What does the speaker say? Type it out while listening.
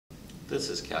This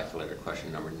is calculator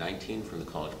question number 19 from the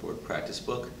College Board practice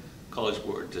book. College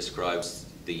Board describes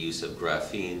the use of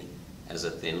graphene as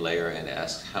a thin layer and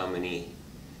asks how many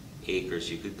acres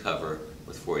you could cover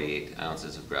with 48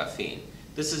 ounces of graphene.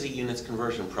 This is a units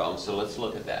conversion problem, so let's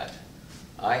look at that.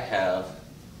 I have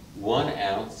 1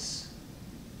 ounce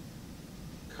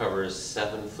covers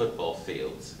 7 football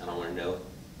fields, and I want to know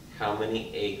how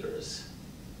many acres.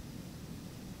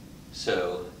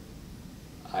 So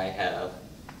I have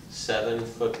 7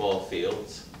 football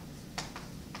fields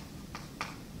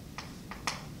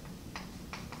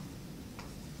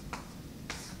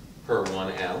per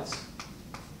 1 ounce,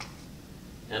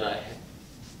 and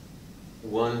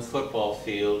 1 football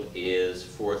field is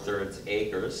 4/3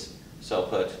 acres, so I'll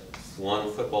put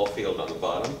 1 football field on the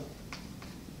bottom,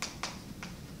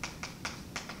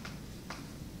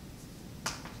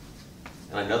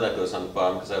 and I know that goes on the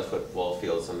bottom because I have football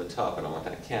fields on the top and I want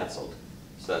that canceled.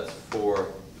 So that's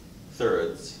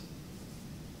 4/3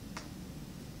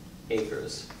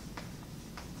 acres.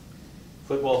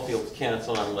 Football fields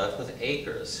cancel, I'm left with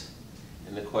acres.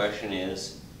 And the question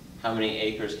is, how many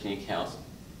acres can you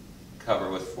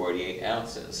cover with 48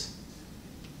 ounces?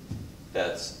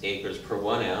 That's acres per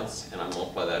 1 ounce, and I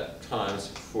multiply that times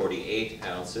 48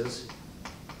 ounces,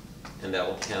 and that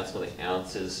will cancel the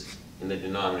ounces in the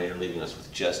denominator, leaving us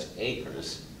with just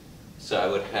acres. So I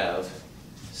would have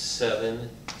 7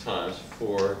 times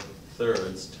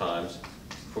 4/3 times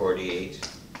 48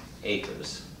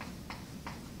 acres.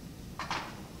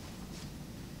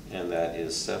 And that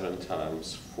is 7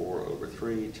 times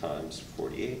 4/3 times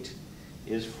 48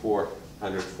 is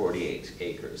 448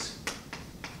 acres,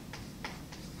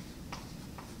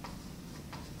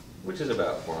 which is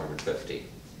about 450.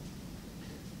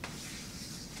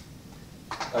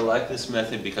 I like this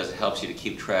method because it helps you to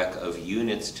keep track of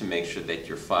units to make sure that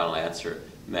your final answer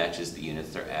matches the units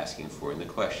they're asking for in the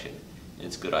question. And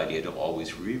it's a good idea to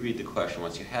always reread the question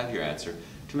once you have your answer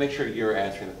to make sure you're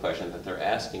answering the question that they're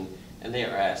asking, and they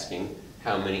are asking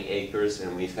how many acres,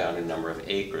 and we found a number of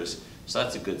acres, so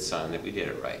that's a good sign that we did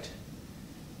it right.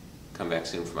 Come back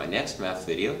soon for my next math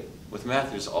video. With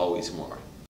math, there's always more.